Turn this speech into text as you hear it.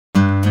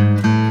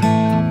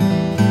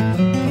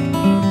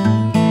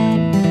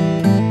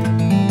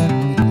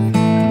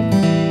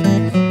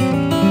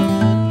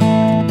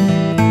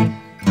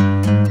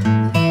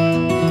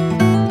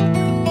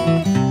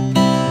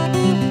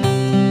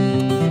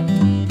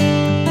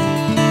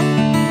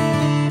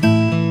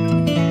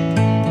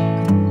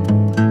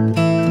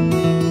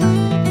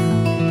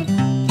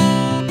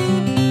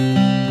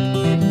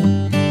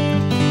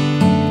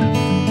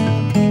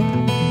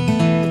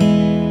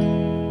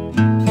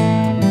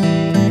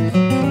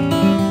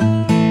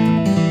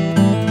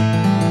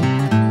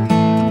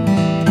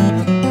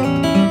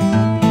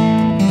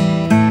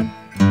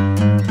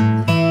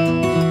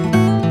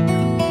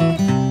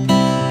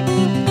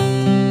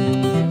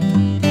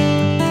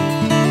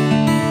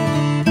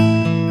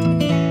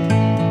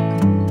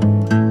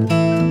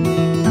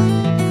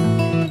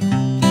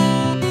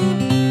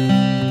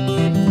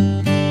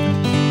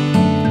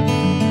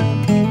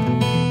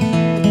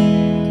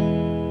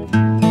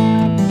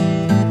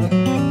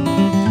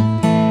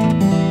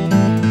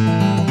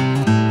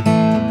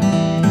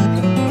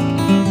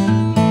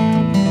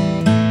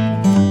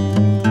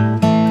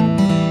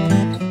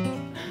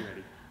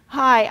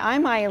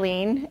I'm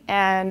Eileen,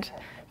 and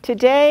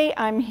today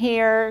I'm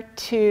here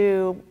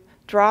to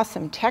draw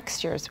some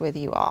textures with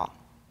you all.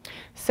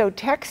 So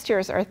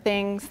textures are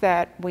things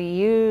that we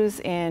use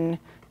in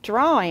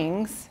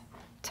drawings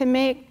to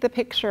make the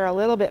picture a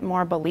little bit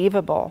more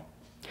believable.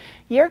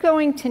 You're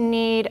going to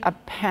need a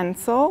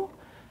pencil,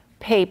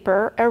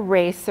 paper,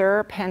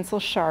 eraser, pencil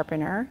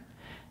sharpener,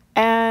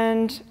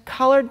 and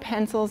colored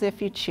pencils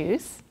if you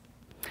choose.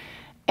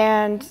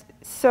 And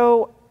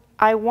so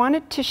I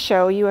wanted to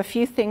show you a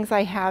few things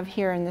I have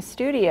here in the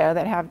studio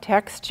that have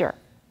texture.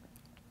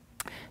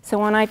 So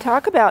when I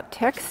talk about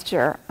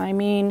texture, I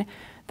mean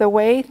the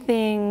way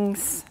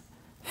things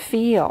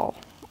feel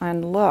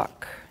and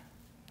look,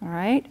 all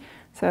right?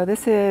 So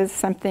this is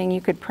something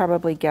you could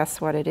probably guess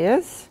what it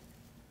is.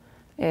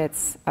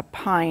 It's a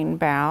pine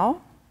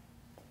bough.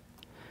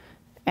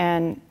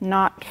 And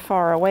not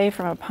far away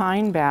from a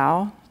pine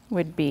bough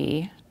would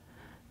be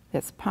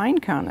this pine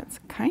cone.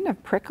 It's kind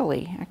of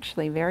prickly,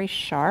 actually very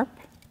sharp,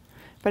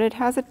 but it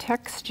has a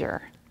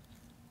texture.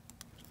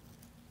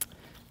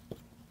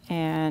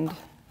 And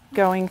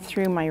going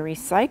through my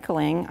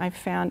recycling, I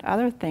found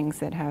other things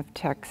that have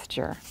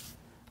texture,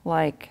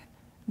 like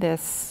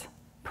this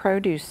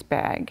produce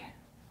bag.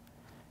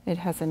 It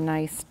has a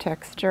nice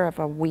texture of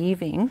a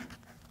weaving.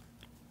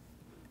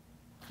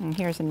 And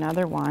here's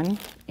another one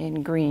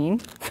in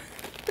green.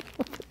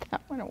 We'll put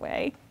that one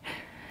away.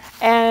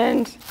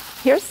 And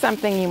here's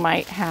something you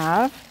might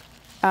have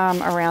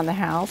around the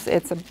house.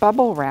 It's a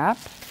bubble wrap.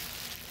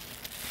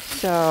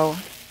 So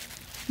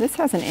this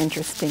has an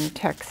interesting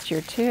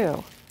texture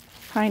too,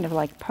 kind of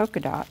like polka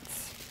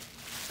dots.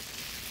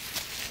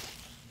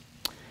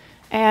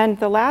 And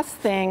the last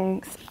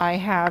thing I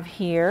have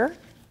here,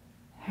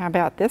 how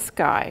about this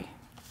guy?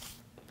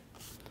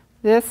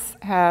 This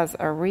has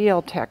a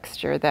real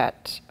texture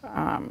that,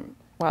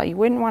 well, you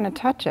wouldn't want to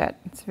touch it.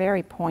 It's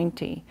very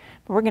pointy.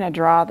 But we're going to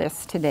draw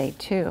this today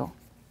too.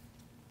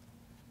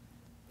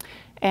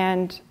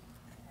 And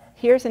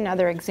here's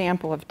another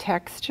example of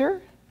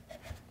texture.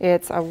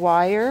 It's a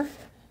wire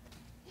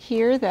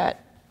here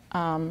that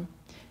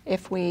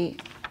if we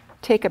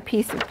take a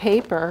piece of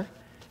paper,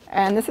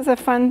 and this is a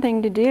fun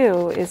thing to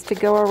do, is to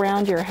go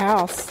around your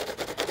house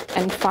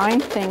and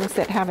find things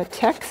that have a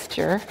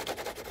texture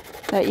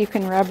that you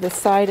can rub the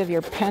side of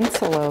your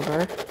pencil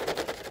over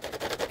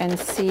and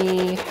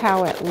see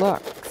how it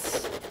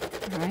looks,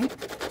 right?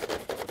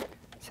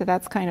 So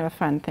that's kind of a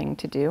fun thing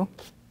to do.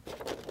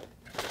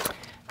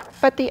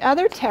 But the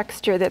other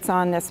texture that's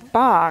on this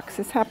box,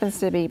 this happens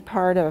to be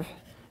part of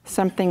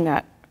something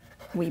that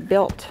we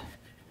built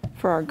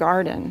for our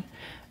garden,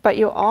 but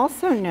you'll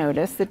also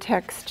notice the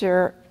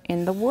texture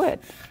in the wood.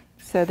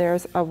 So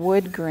there's a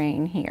wood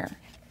grain here.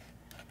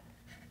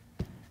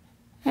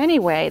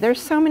 Anyway,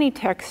 there's so many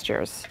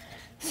textures.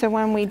 So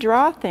when we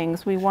draw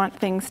things, we want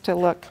things to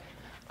look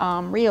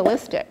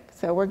realistic.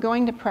 So we're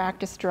going to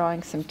practice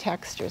drawing some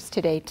textures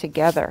today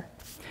together.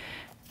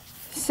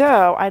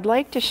 So I'd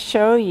like to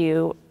show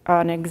you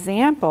an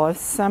example of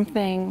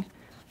something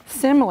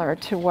similar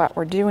to what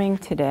we're doing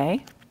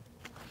today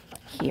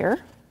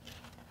here.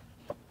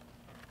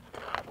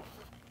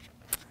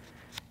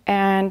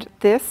 And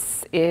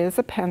this is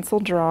a pencil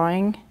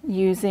drawing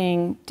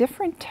using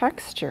different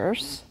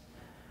textures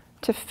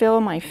to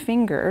fill my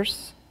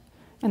fingers.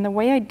 And the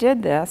way I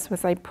did this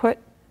was I put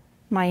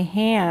my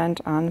hand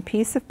on a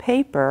piece of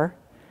paper,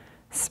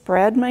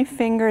 spread my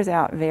fingers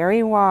out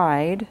very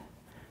wide,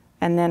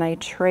 and then I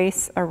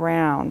trace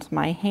around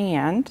my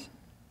hand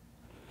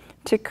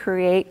to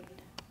create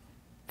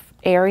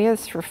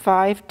areas for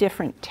 5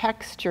 different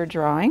texture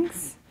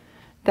drawings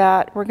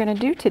that we're going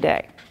to do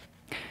today.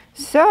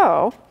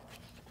 So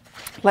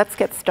let's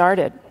get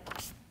started.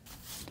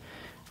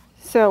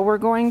 So we're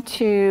going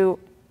to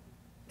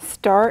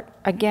start,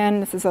 again,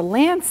 this is a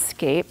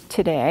landscape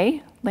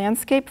today,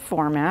 landscape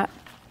format,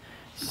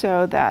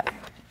 so that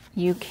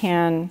you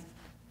can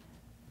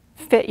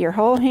fit your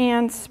whole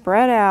hand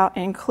spread out,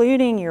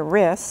 including your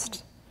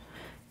wrist,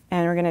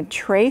 and we're going to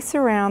trace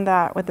around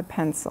that with a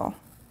pencil.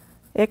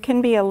 It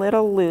can be a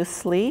little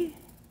loosely.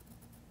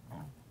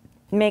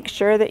 Make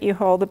sure that you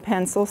hold the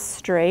pencil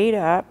straight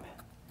up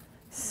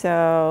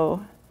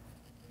so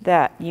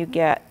that you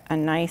get a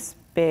nice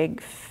big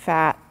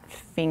fat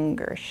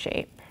finger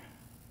shape.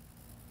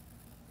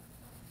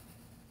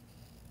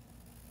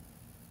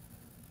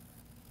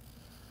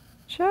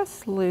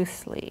 Just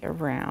loosely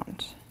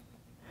around.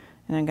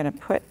 And I'm going to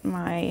put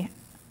my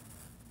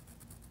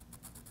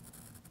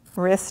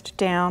wrist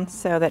down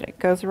so that it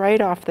goes right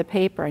off the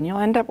paper, and you'll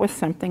end up with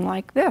something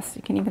like this.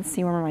 You can even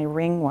see where my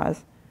ring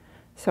was,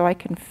 so I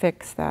can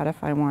fix that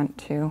if I want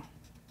to.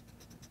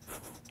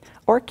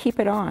 Or keep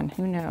it on,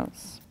 who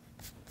knows.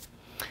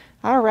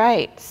 All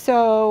right,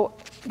 so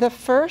the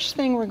first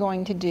thing we're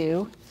going to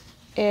do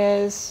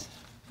is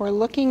we're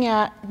looking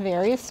at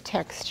various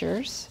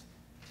textures,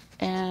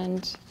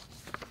 and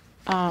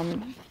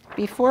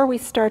before we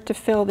start to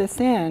fill this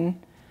in,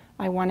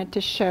 I wanted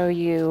to show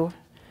you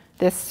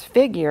this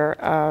figure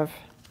of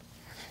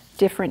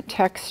different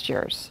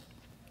textures.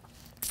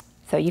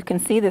 So you can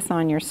see this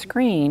on your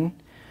screen.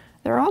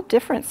 They're all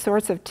different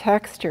sorts of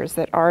textures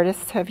that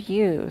artists have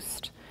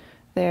used.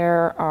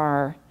 There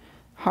are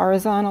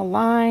horizontal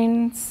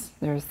lines,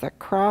 there's the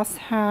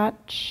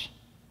crosshatch,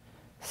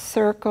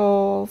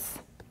 circles,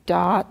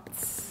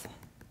 dots.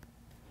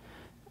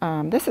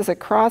 This is a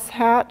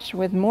crosshatch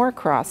with more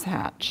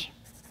crosshatch,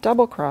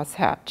 double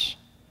crosshatch,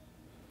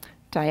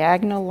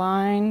 diagonal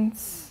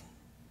lines,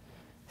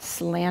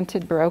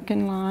 slanted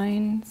broken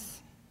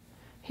lines.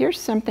 Here's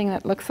something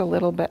that looks a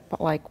little bit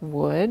like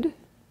wood,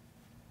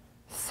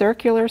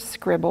 circular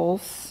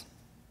scribbles,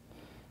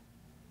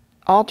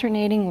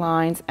 alternating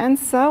lines, and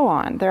so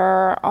on. There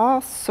are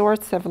all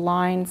sorts of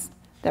lines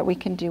that we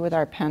can do with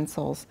our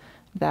pencils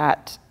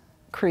that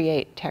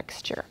create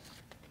texture.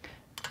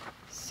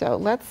 So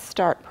let's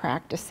start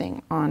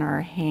practicing on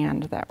our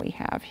hand that we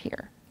have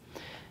here.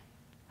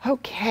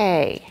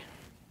 Okay,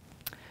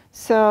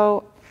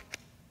 so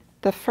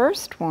the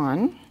first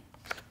one,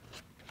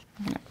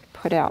 I'm going to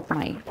put out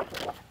my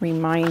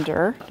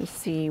reminder to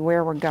see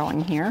where we're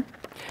going here.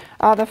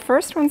 The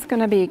first one's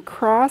going to be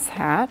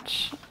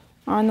crosshatch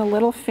on the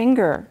little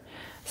finger.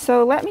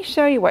 So let me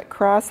show you what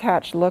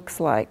crosshatch looks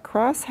like.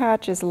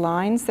 Crosshatch is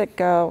lines that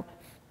go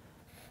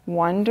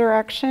one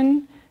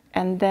direction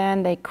and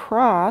then they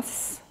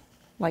cross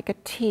like a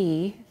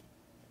T,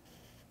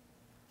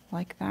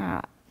 like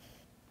that.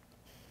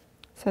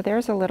 So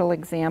there's a little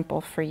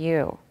example for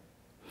you.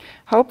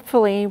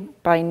 Hopefully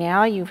by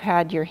now you've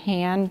had your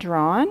hand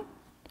drawn,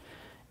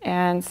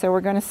 and so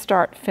we're going to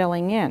start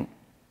filling in.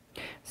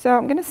 So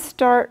I'm going to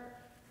start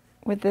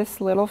with this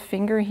little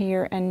finger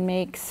here and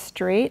make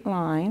straight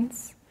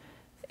lines.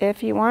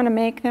 If you want to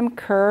make them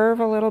curve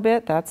a little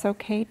bit, that's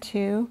okay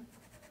too.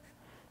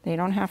 They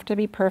don't have to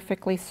be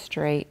perfectly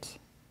straight.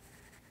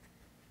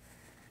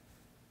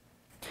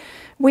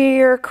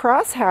 We're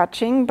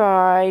cross-hatching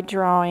by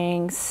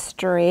drawing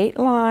straight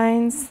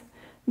lines.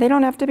 They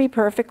don't have to be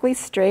perfectly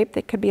straight.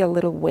 They could be a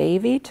little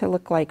wavy to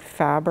look like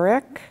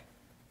fabric.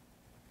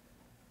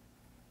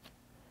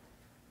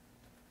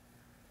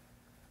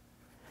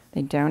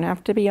 They don't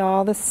have to be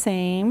all the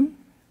same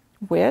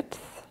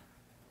width.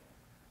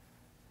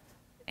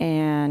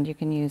 And you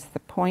can use the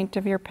point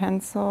of your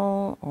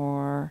pencil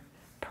or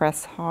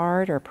press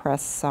hard or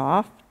press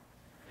soft.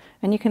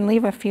 And you can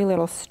leave a few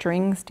little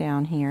strings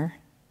down here.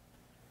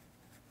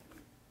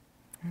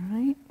 All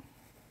right.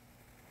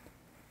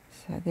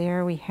 So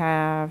there we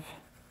have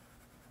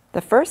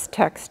the first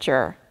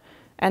texture,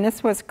 and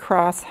this was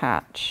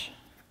crosshatch.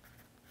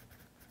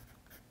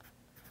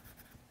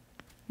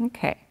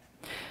 Okay.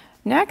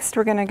 Next,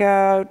 we're going to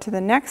go to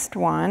the next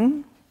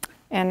one,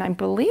 and I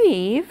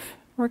believe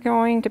we're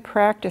going to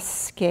practice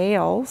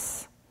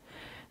scales.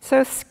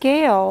 So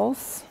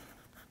scales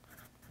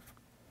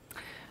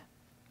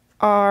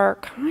are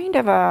kind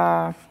of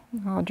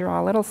I'll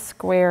draw a little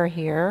square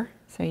here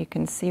so you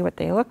can see what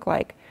they look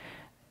like.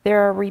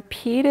 They're a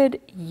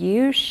repeated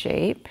U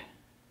shape,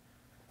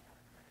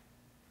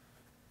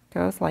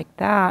 goes like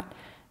that,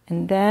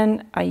 and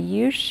then a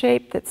U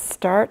shape that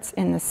starts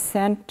in the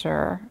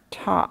center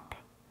top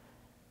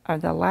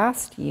of the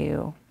last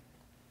U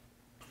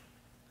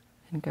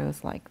and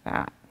goes like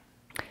that.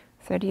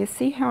 So do you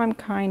see how I'm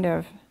kind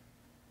of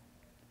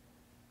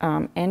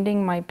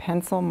ending my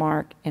pencil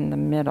mark in the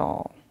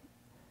middle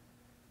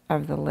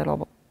of the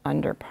little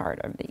under part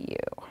of the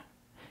U?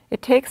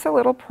 It takes a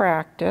little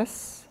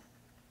practice,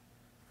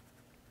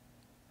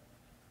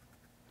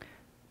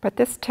 but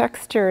this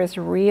texture is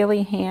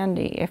really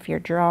handy if you're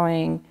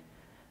drawing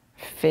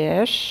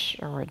fish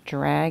or a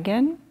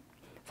dragon.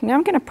 So now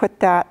I'm going to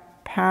put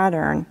that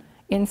pattern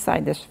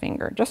inside this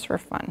finger just for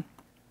fun.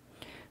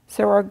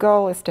 So our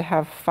goal is to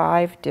have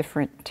 5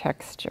 different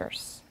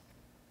textures.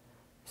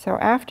 So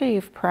after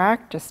you've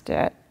practiced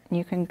it,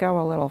 you can go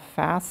a little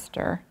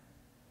faster.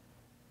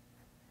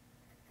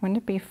 Wouldn't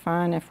it be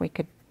fun if we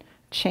could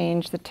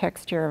change the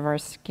texture of our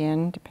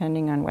skin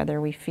depending on whether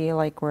we feel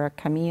like we're a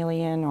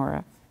chameleon or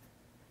a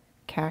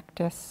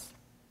cactus?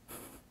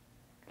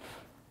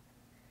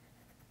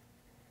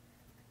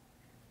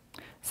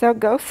 So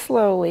go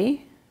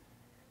slowly.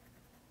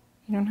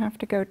 You don't have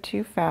to go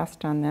too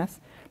fast on this.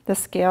 The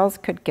scales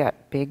could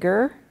get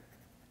bigger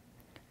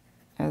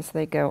as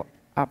they go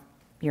up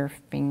your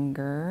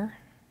finger.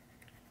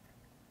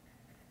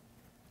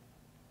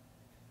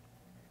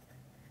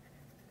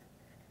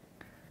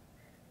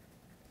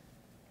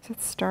 So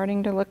it's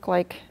starting to look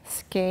like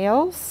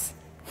scales.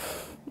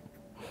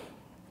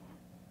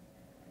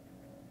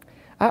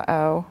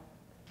 Uh-oh,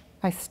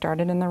 I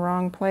started in the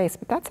wrong place,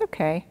 but that's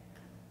okay.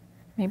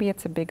 Maybe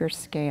it's a bigger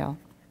scale.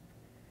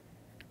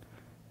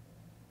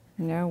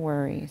 No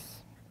worries.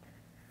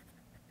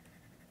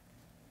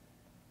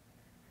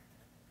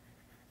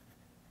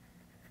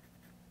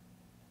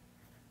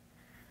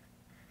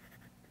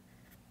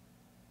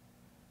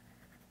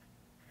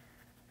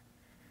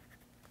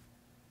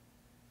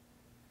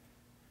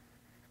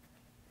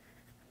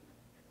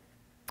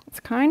 It's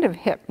kind of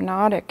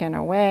hypnotic in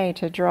a way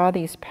to draw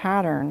these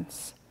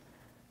patterns.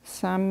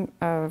 Some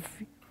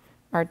of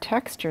our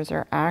textures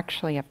are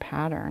actually a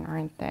pattern,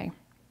 aren't they?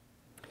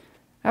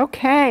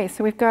 Okay,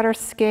 so we've got our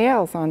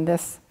scales on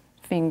this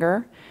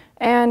finger,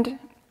 and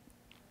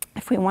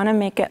if we want to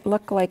make it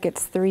look like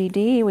it's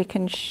 3D, we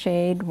can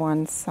shade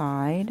one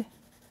side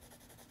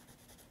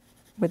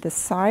with the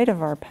side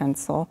of our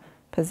pencil,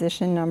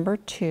 position number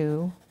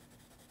 2.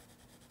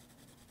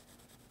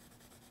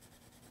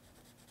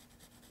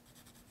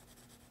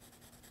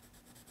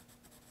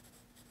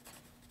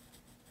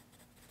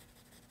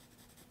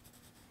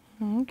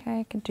 Okay,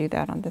 I could do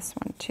that on this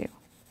one too.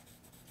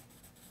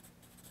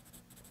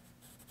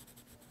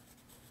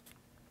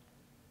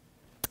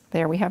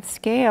 There we have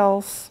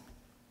scales.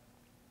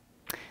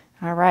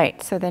 All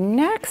right, so the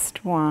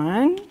next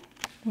one,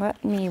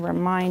 let me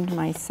remind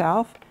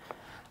myself.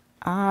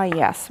 Ah,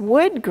 yes,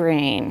 wood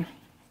grain.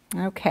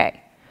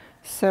 Okay,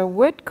 so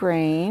wood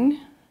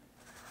grain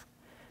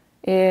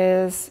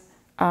is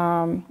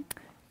kind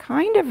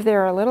of,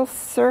 there are little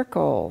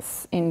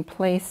circles in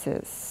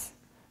places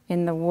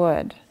in the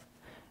wood,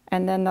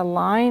 and then the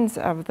lines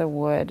of the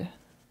wood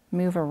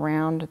move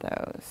around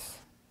those.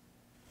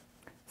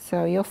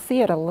 So you'll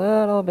see it a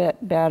little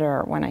bit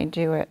better when I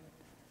do it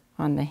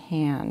on the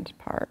hand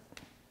part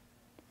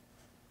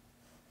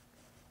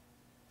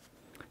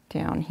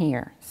down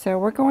here. So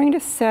we're going to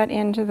set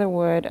into the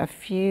wood a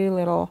few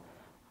little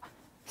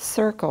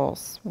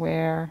circles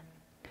where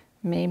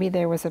maybe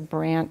there was a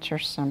branch or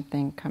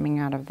something coming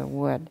out of the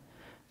wood.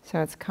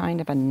 So it's kind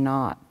of a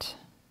knot.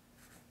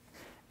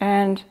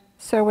 And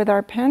so with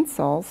our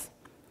pencils,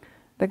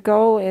 the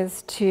goal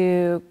is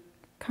to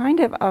kind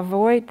of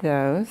avoid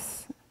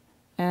those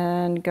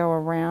and go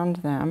around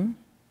them.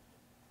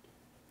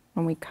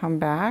 When we come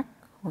back,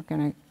 we're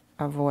going to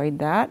avoid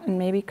that and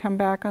maybe come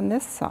back on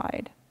this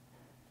side.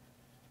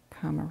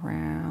 Come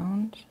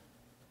around.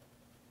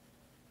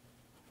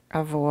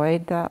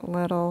 Avoid that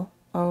little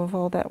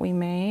oval that we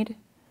made.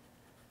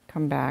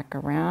 Come back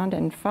around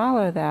and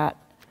follow that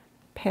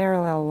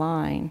parallel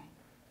line.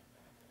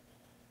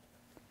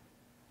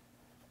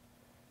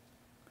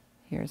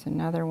 Here's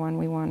another one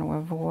we want to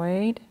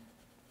avoid.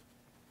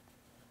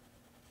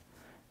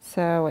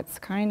 So it's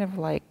kind of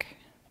like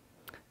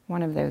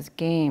one of those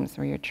games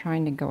where you're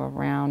trying to go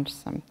around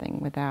something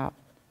without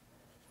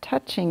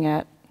touching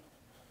it.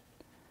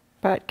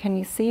 But can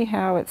you see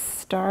how it's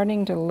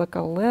starting to look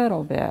a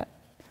little bit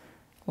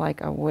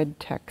like a wood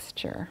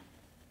texture?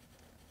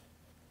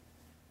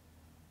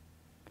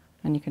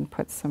 And you can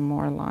put some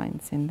more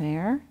lines in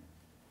there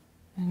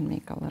and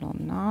make a little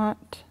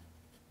knot.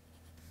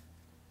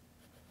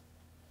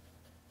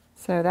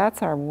 So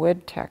that's our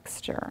wood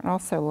texture. It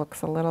also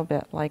looks a little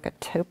bit like a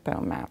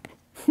topo map.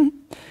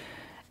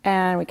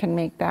 And we can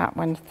make that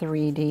one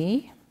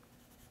 3D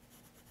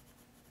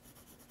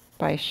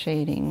by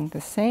shading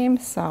the same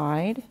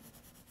side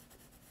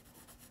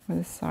with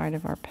the side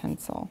of our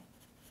pencil.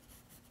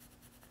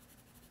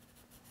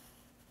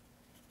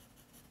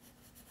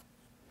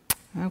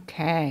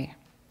 Okay.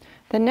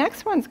 The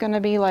next one's going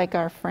to be like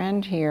our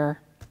friend here,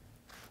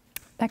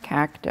 the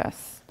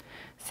cactus.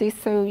 See,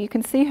 so you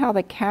can see how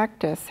the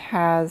cactus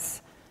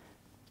has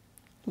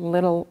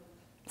little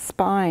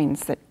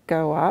spines that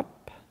go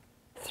up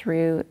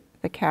through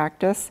the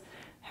cactus,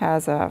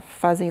 has a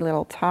fuzzy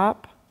little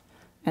top,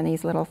 and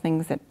these little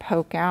things that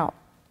poke out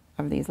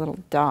of these little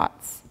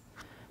dots.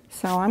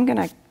 So I'm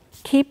going to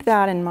keep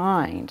that in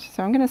mind.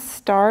 So I'm going to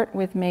start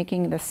with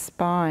making the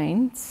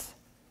spines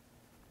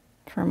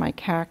for my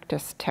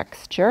cactus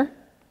texture.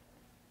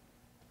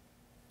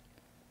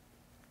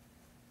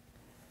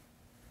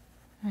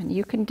 And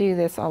you can do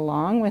this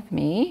along with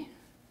me,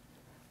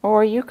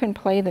 or you can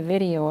play the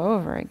video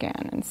over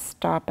again and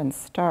stop and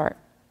start.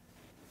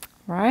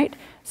 Right?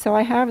 So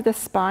I have the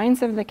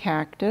spines of the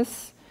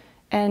cactus,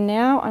 and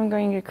now I'm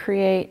going to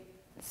create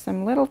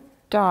some little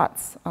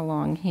dots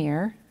along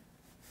here,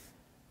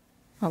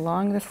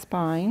 along the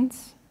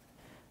spines,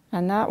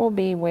 and that will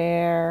be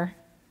where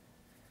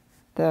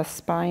the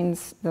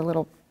spines, the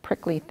little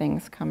prickly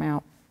things, come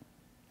out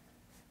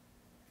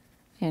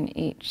in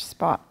each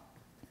spot.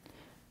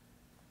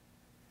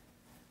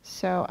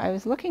 So I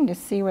was looking to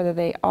see whether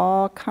they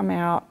all come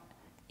out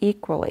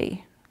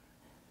equally.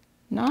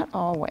 Not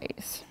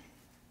always.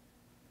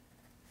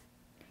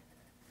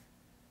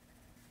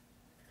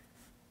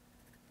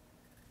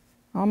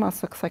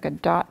 Almost looks like a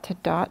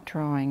dot-to-dot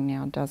drawing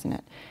now, doesn't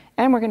it?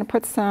 And we're going to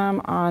put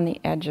some on the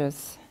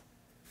edges.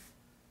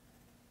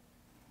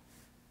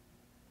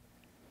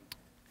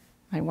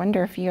 I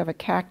wonder if you have a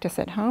cactus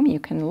at home you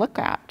can look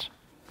at.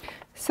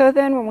 So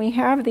then when we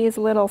have these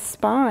little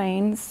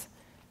spines,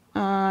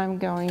 I'm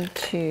going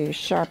to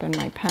sharpen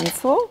my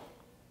pencil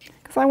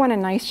because I want a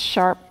nice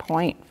sharp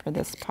point for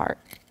this part.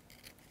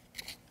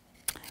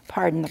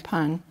 Pardon the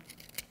pun.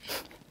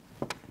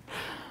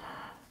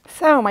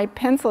 So my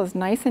pencil is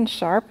nice and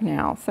sharp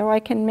now, so I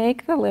can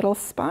make the little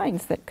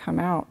spines that come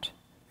out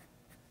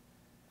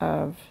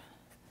of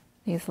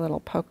these little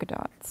polka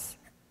dots.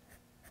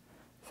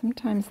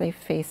 Sometimes they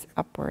face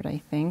upward,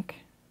 I think.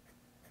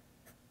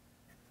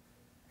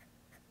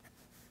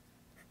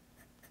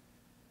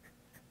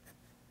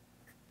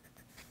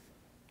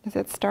 Is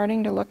it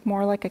starting to look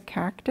more like a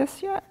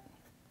cactus yet?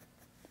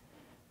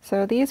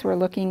 So these we're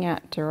looking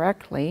at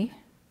directly.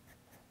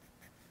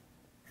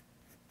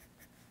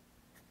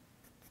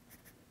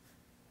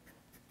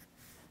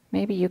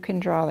 Maybe you can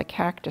draw the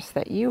cactus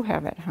that you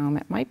have at home.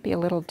 It might be a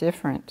little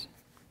different.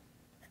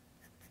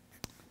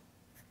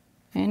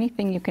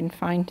 Anything you can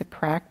find to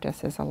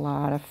practice is a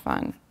lot of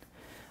fun.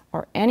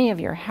 Or any of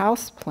your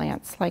house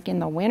plants, like in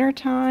the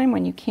wintertime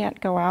when you can't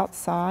go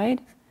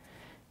outside.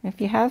 If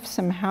you have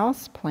some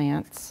house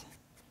plants,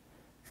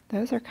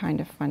 those are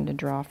kind of fun to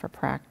draw for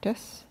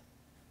practice.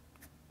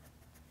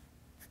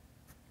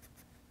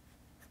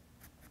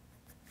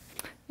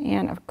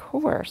 And of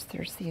course,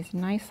 there's these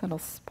nice little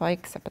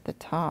spikes up at the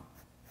top.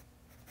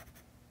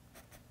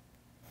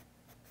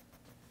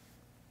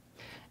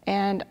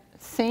 And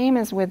same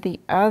as with the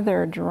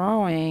other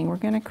drawing, we're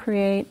going to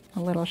create a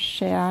little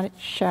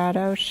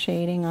shadow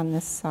shading on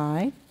this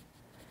side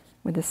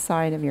with the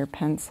side of your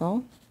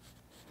pencil.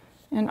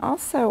 And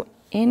also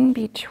in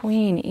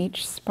between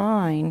each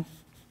spine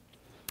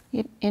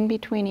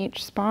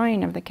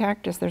of the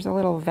cactus, there's a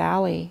little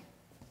valley.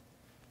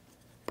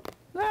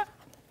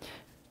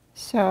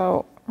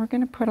 So we're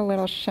going to put a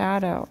little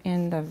shadow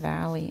in the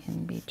valley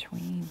in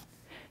between.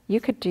 You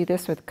could do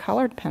this with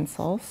colored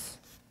pencils,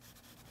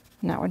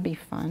 and that would be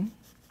fun.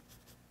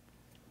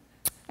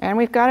 And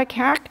we've got a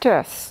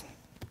cactus.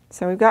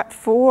 So we've got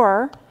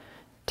 4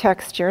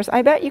 textures.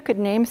 I bet you could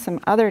name some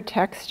other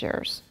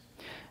textures.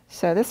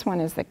 So this one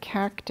is the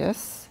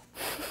cactus.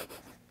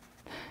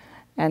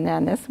 And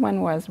then this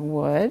one was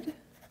wood.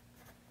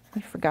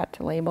 We forgot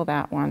to label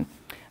that one.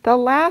 The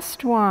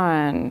last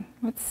one,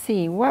 let's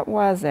see, what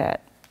was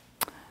it?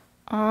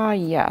 Ah,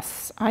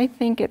 yes, I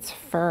think it's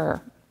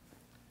fur.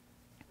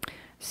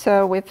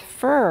 So with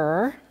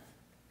fur,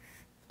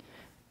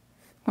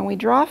 when we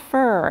draw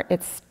fur,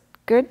 it's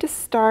good to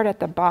start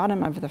at the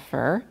bottom of the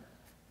fur,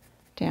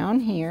 down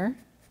here,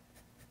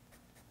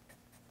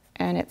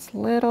 and it's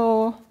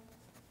little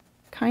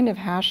kind of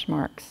hash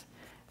marks.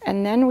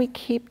 And then we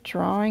keep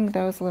drawing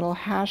those little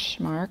hash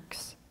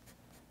marks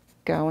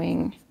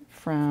going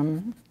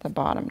from the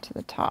bottom to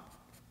the top.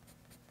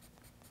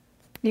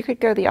 You could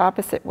go the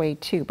opposite way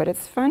too, but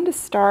it's fun to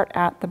start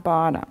at the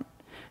bottom.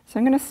 So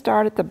I'm going to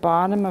start at the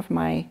bottom of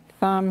my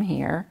thumb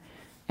here,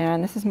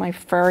 and this is my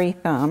furry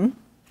thumb.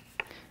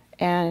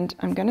 And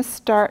I'm going to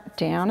start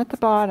down at the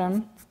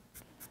bottom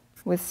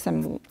with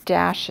some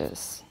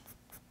dashes.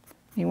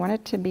 You want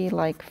it to be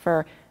like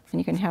fur,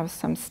 and you can have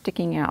some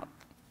sticking out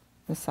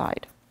the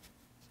side.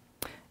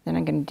 Then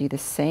I'm going to do the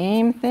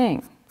same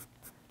thing,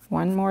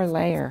 one more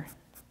layer.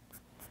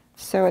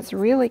 So it's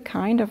really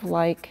kind of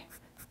like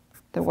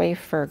the way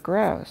fur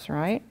grows,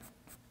 right?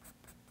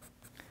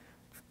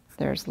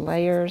 There's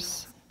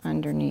layers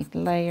underneath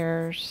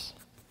layers.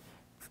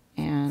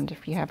 And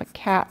if you have a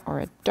cat or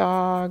a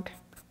dog,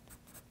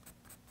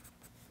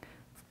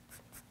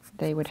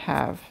 they would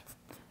have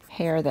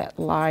hair that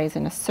lies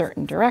in a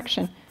certain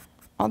direction.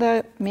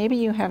 Although maybe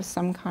you have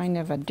some kind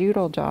of a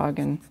doodle dog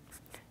and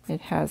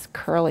it has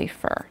curly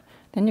fur.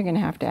 Then you're going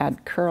to have to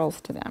add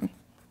curls to them.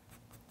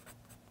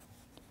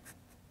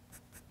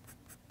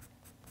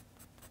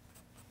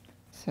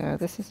 So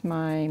this is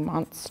my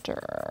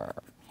monster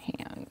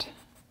hand,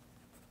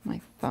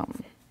 my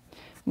thumb.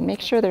 And make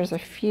sure there's a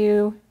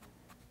few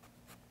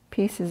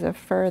pieces of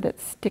fur that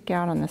stick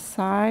out on the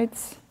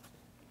sides.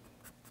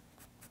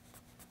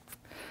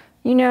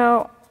 You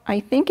know, I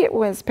think it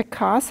was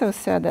Picasso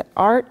said that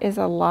art is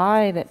a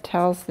lie that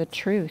tells the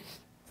truth.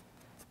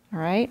 All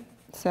right?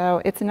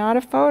 So it's not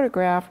a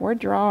photograph, we're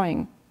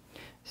drawing.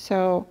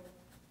 So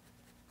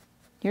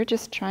you're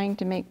just trying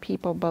to make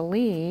people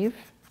believe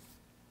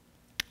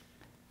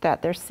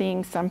that they're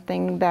seeing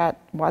something that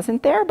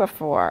wasn't there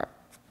before,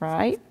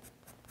 right?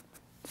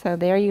 So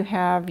there you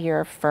have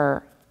your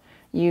fur.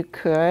 You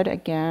could,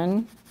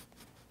 again,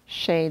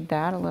 shade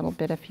that a little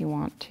bit if you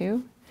want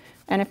to.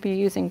 And if you're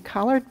using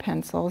colored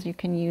pencils, you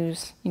can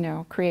use,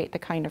 create the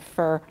kind of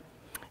fur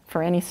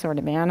for any sort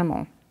of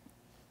animal.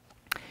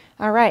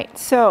 All right,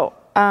 so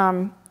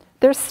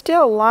there's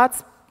still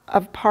lots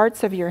of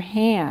parts of your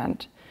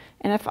hand.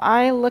 And if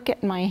I look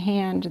at my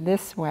hand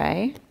this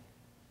way,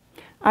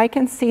 I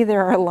can see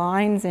there are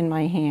lines in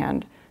my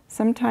hand.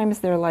 Sometimes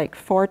they're like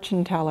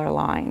fortune teller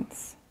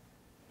lines.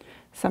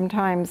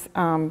 Sometimes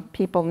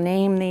people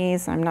name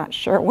these. I'm not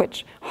sure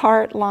which,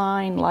 heart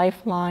line,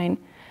 lifeline.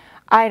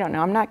 I don't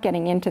know, I'm not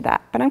getting into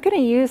that. But I'm going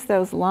to use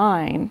those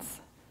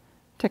lines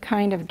to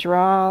kind of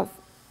draw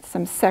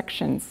some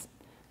sections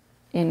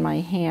in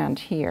my hand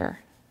here.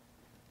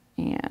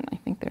 And I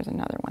think there's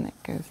another one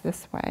that goes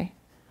this way.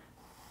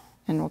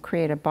 And we'll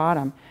create a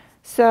bottom.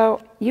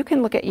 So you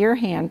can look at your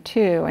hand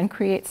too and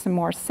create some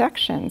more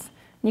sections.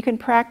 You can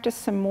practice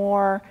some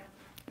more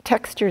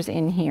textures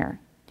in here.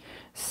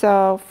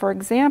 So for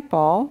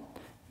example,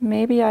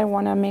 maybe I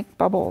want to make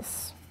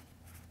bubbles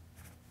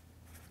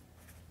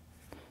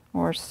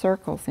or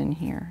circles in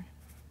here.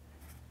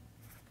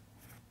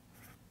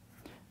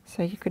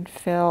 So you could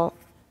fill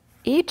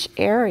each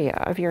area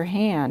of your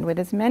hand with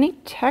as many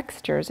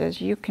textures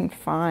as you can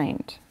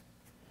find.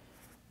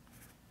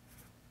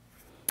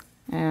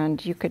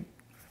 And you could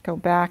go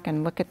back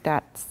and look at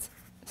that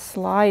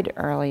slide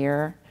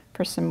earlier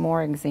for some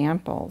more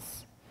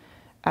examples.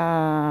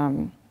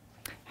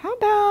 How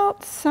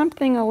about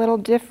something a little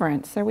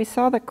different? So we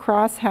saw the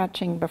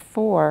cross-hatching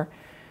before,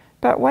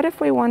 but what if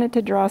we wanted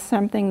to draw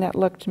something that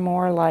looked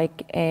more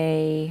like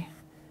a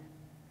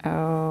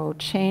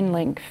chain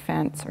link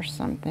fence or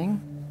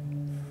something?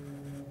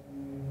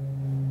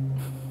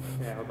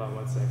 Yeah, hold on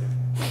 1 second.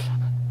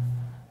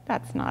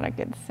 That's not a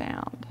good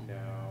sound. No,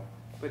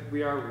 but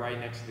we are right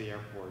next to the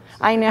airport. So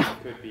I know.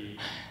 It could be.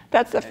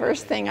 That's the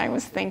first thing I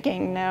was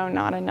thinking. No,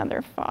 not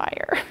another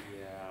fire. Yeah,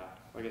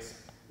 I guess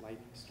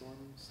lightning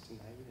storms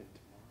tonight and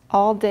tomorrow.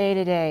 All day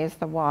today is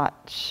the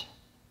watch.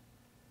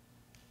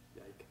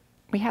 Yike.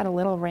 We had a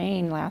little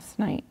rain last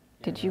night.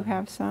 Did Yeah, you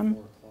have some?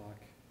 4 o'clock.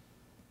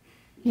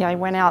 Yeah, I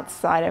went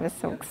outside. I was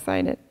so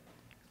excited.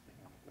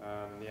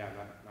 Yeah,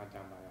 not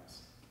down by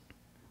us.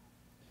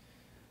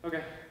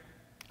 Okay.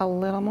 A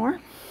little more.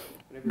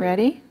 Whenever you're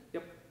Ready?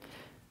 Yep.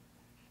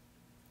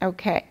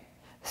 Okay.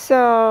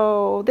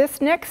 So this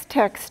next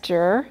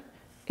texture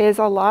is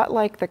a lot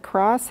like the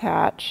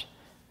crosshatch,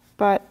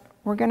 but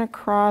we're going to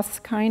cross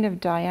kind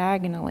of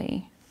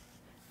diagonally.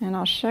 And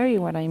I'll show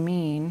you what I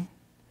mean.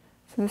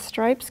 So the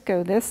stripes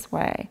go this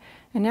way.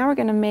 And now we're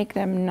going to make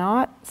them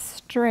not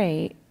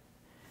straight,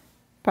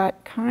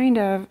 but kind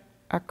of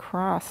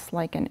across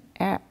like an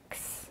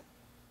X.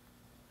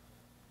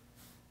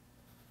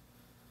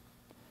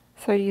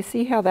 So do you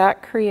see how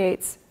that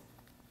creates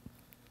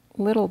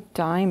little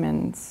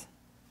diamonds,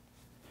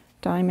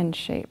 diamond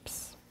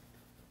shapes?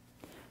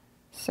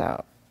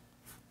 So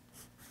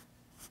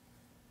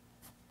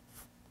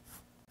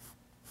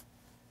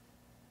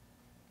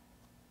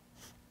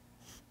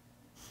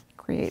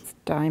creates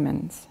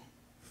diamonds.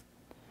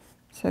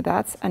 So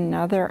that's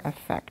another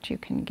effect you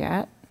can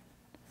get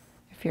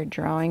if you're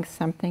drawing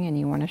something and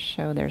you want to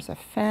show there's a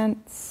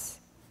fence.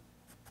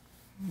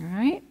 All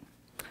right.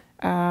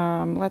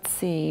 Let's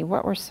see,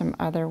 what were some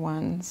other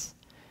ones?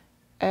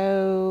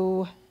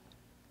 Oh,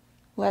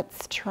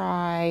 let's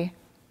try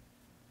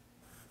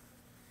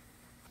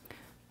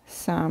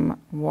some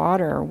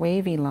water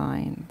wavy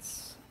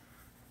lines.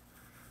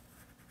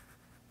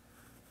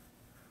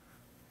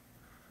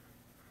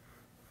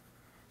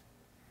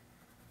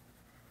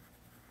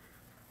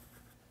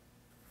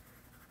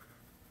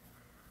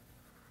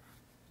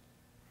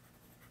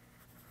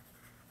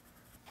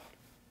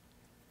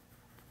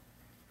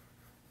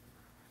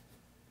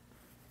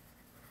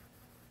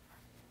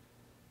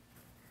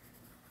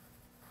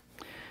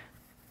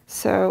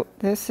 So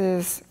this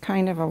is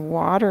kind of a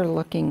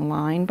water-looking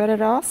line, but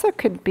it also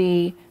could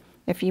be,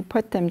 if you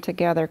put them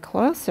together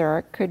closer,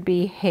 it could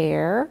be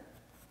hair,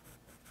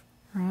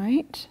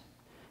 right?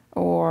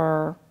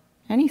 Or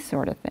any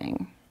sort of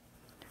thing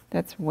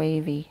that's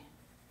wavy.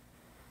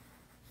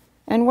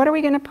 And what are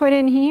we going to put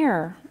in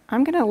here?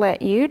 I'm going to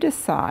let you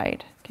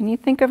decide. Can you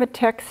think of a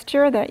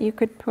texture that you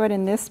could put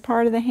in this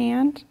part of the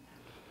hand?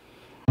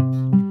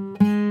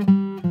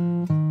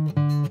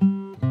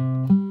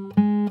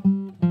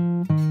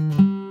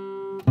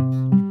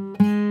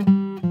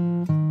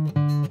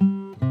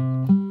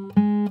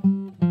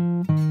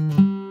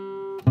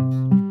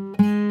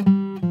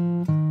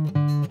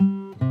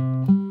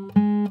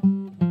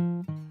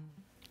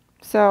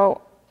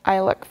 So I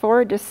look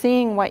forward to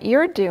seeing what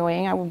you're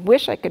doing. I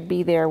wish I could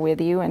be there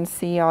with you and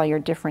see all your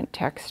different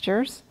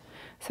textures.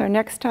 So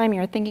next time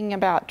you're thinking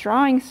about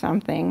drawing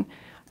something,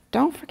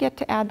 don't forget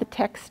to add the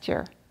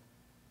texture.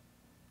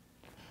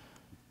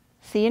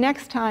 See you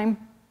next time.